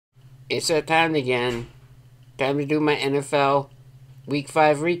It's that time again. Time to do my NFL Week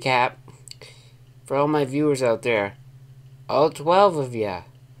 5 recap for all my viewers out there. All 12 of ya.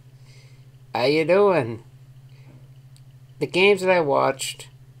 How you doing? The games that I watched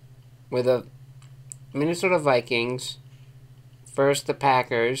were the Minnesota Vikings versus the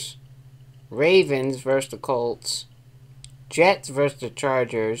Packers, Ravens versus the Colts, Jets versus the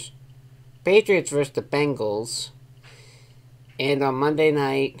Chargers, Patriots versus the Bengals, and on Monday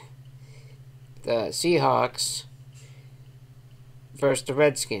night, the Seahawks versus the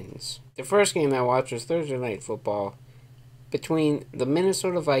Redskins. The first game I watched was Thursday Night Football between the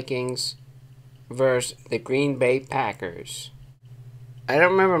Minnesota Vikings versus the Green Bay Packers. I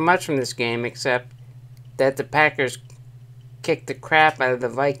don't remember much from this game except that the Packers kicked the crap out of the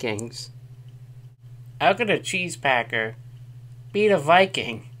Vikings. How could a cheese packer beat a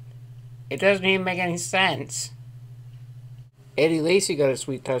Viking? It doesn't even make any sense. Eddie Lacy got a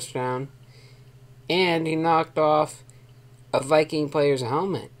sweet touchdown, and he knocked off a Viking player's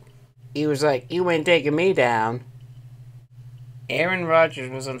helmet. He was like, "You ain't taking me down." Aaron Rodgers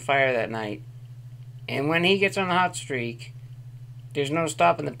was on fire that night, and when he gets on a hot streak, there's no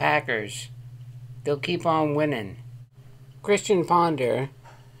stopping the Packers. They'll keep on winning. Christian Ponder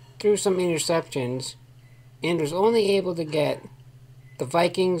threw some interceptions and was only able to get the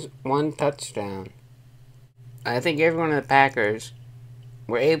Vikings one touchdown. I think everyone in the Packers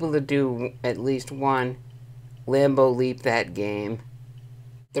were able to do at least one Lambeau leap that game.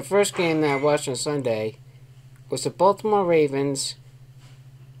 The first game that I watched on Sunday was the Baltimore Ravens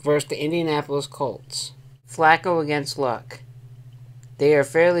versus the Indianapolis Colts. Flacco against Luck. They are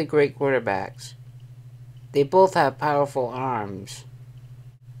fairly great quarterbacks. They both have powerful arms.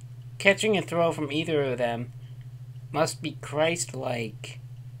 Catching a throw from either of them must be Christ-like.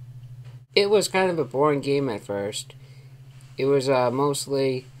 It was kind of a boring game at first. It was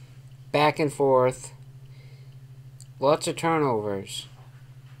mostly back and forth, lots of turnovers.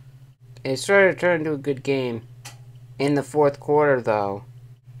 It started to turn into a good game in the fourth quarter, though.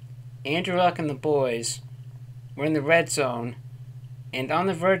 Andrew Luck and the boys were in the red zone and on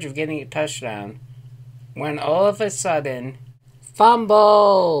the verge of getting a touchdown when all of a sudden,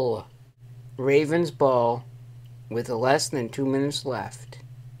 fumble! Ravens ball with less than 2 minutes left.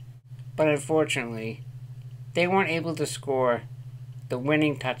 But unfortunately, they weren't able to score the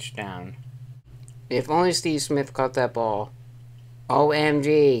winning touchdown. If only Steve Smith caught that ball.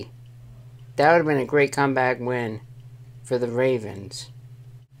 OMG. That would have been a great comeback win for the Ravens.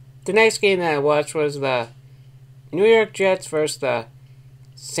 The next game that I watched was the New York Jets versus the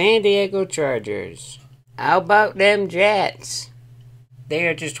San Diego Chargers. How about them Jets? They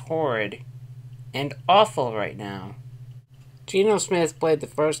are just horrid and awful right now. Geno Smith played the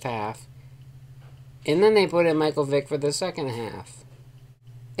first half, and then they put in Michael Vick for the second half.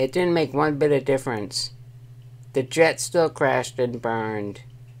 It didn't make one bit of difference. The Jets still crashed and burned.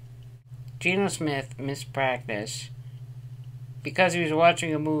 Geno Smith missed practice because he was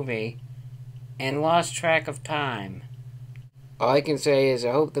watching a movie and lost track of time. All I can say is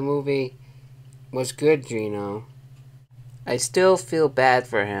I hope the movie was good, Geno. I still feel bad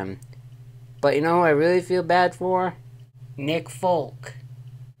for him. But you know who I really feel bad for? Nick Folk.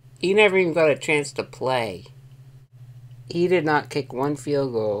 He never even got a chance to play. He did not kick one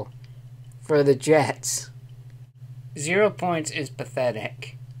field goal for the Jets. 0 points is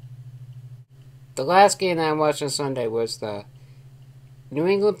pathetic. The last game I watched on Sunday was the New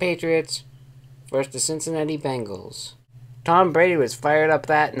England Patriots versus the Cincinnati Bengals. Tom Brady was fired up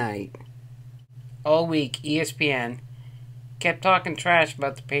that night. All week, ESPN kept talking trash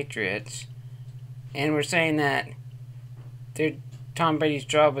about the Patriots, and were saying that Tom Brady's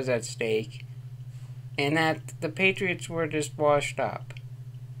job was at stake, and that the Patriots were just washed up.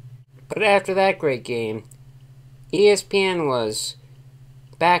 But after that great game, ESPN was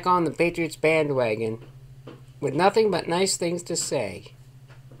back on the Patriots bandwagon with nothing but nice things to say.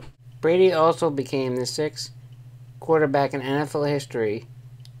 Brady also became the 6th quarterback in NFL history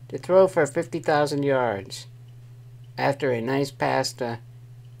to throw for 50,000 yards after a nice pass to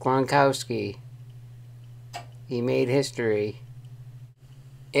Gronkowski. He made history.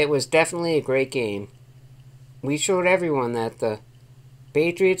 It was definitely a great game. We showed everyone that the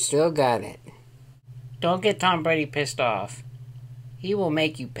Patriots still got it. Don't get Tom Brady pissed off. He will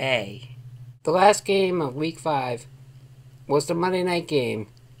make you pay. The last game of Week 5 was the Monday night game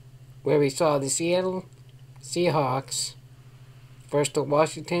where we saw the Seattle Seahawks versus the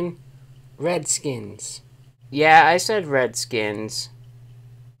Washington Redskins. Yeah, I said Redskins.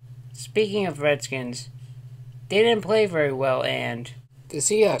 Speaking of Redskins, they didn't play very well, and the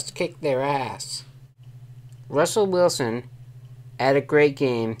Seahawks kicked their ass. Russell Wilson had a great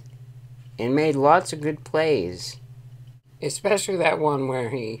game and made lots of good plays. Especially that one where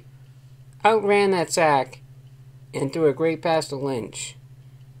he outran that sack and threw a great pass to Lynch.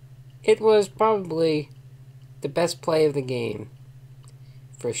 It was probably the best play of the game,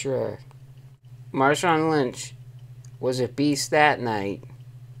 for sure. Marshawn Lynch was a beast that night.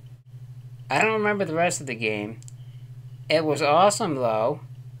 I don't remember the rest of the game. It was awesome, though.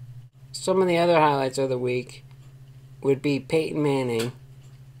 Some of the other highlights of the week would be Peyton Manning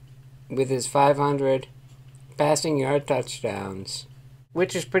with his 500 passing yard touchdowns,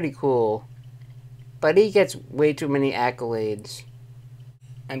 which is pretty cool. But he gets way too many accolades.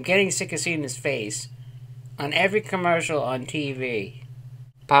 I'm getting sick of seeing his face on every commercial on TV.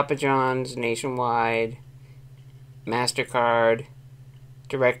 Papa John's, Nationwide, MasterCard,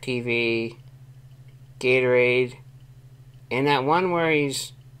 DirecTV, Gatorade, and that one where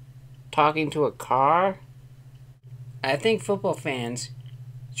he's talking to a car. I think football fans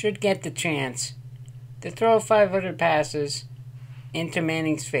should get the chance to throw 500 passes into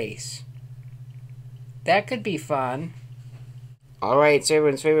Manning's face. That could be fun. Alright, it's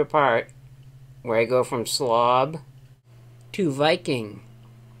everyone's favorite part, where I go from slob to Viking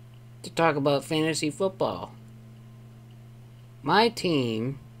to talk about fantasy football. My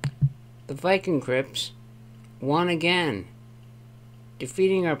team, the Viking Crips, won again,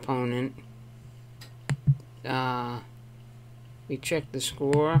 defeating our opponent. We checked the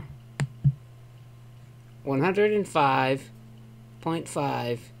score.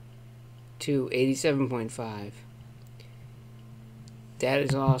 105.5 to 87.5. That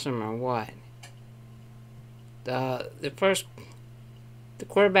is awesome, or what? The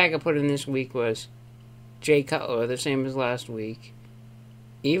quarterback I put in this week was Jay Cutler, the same as last week.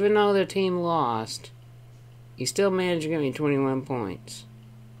 Even though the team lost, he still managed to get me 21 points.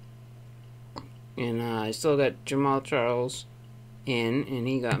 And I still got Jamal Charles in, and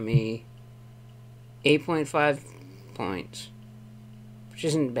he got me 8.5 points, which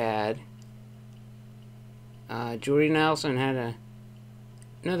isn't bad. Jordy Nelson had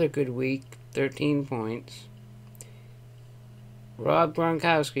another good week, 13 points. Rob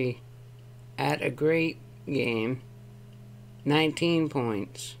Gronkowski had a great game, 19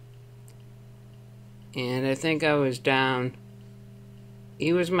 points. And I think I was down.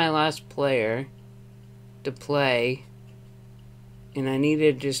 He was my last player to play, and I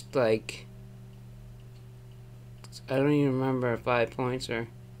needed just like, I don't even remember, 5 points or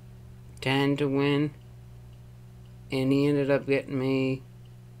 10 to win. And he ended up getting me,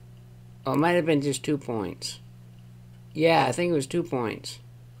 oh, it might have been just 2 points. Yeah, I think it was 2 points.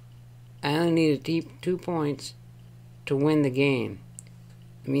 I only needed 2 points to win the game.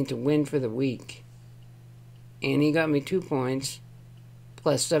 I mean, to win for the week. And he got me 2 points,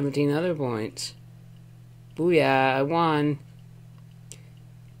 plus 17 other points. Booyah, I won.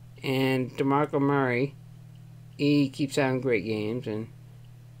 And DeMarco Murray, he keeps having great games, and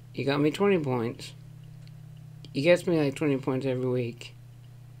he got me 20 points. He gets me like 20 points every week.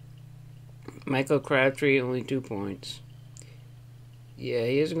 Michael Crabtree, only 2 points. Yeah,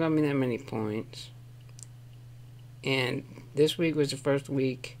 he hasn't got me that many points. And this week was the first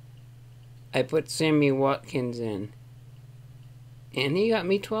week I put Sammy Watkins in, and he got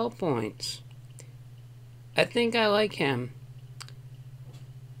me 12 points. I think I like him.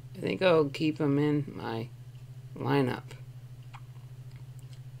 I think I'll keep him in my lineup.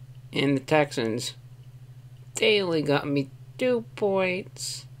 And the Texans, they only got me 2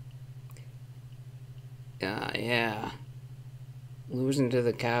 points. Yeah. Losing to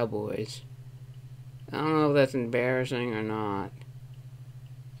the Cowboys. I don't know if that's embarrassing or not.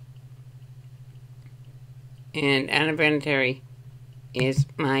 And Adam Vinatieri is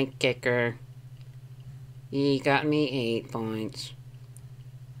my kicker. He got me 8 points.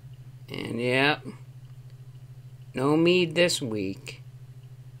 And yep, no Mead this week.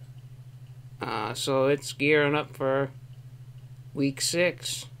 So it's gearing up for week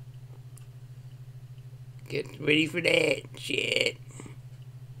 6. Get ready for that shit.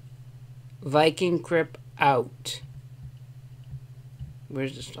 Viking Crip out.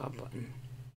 Where's the stop button?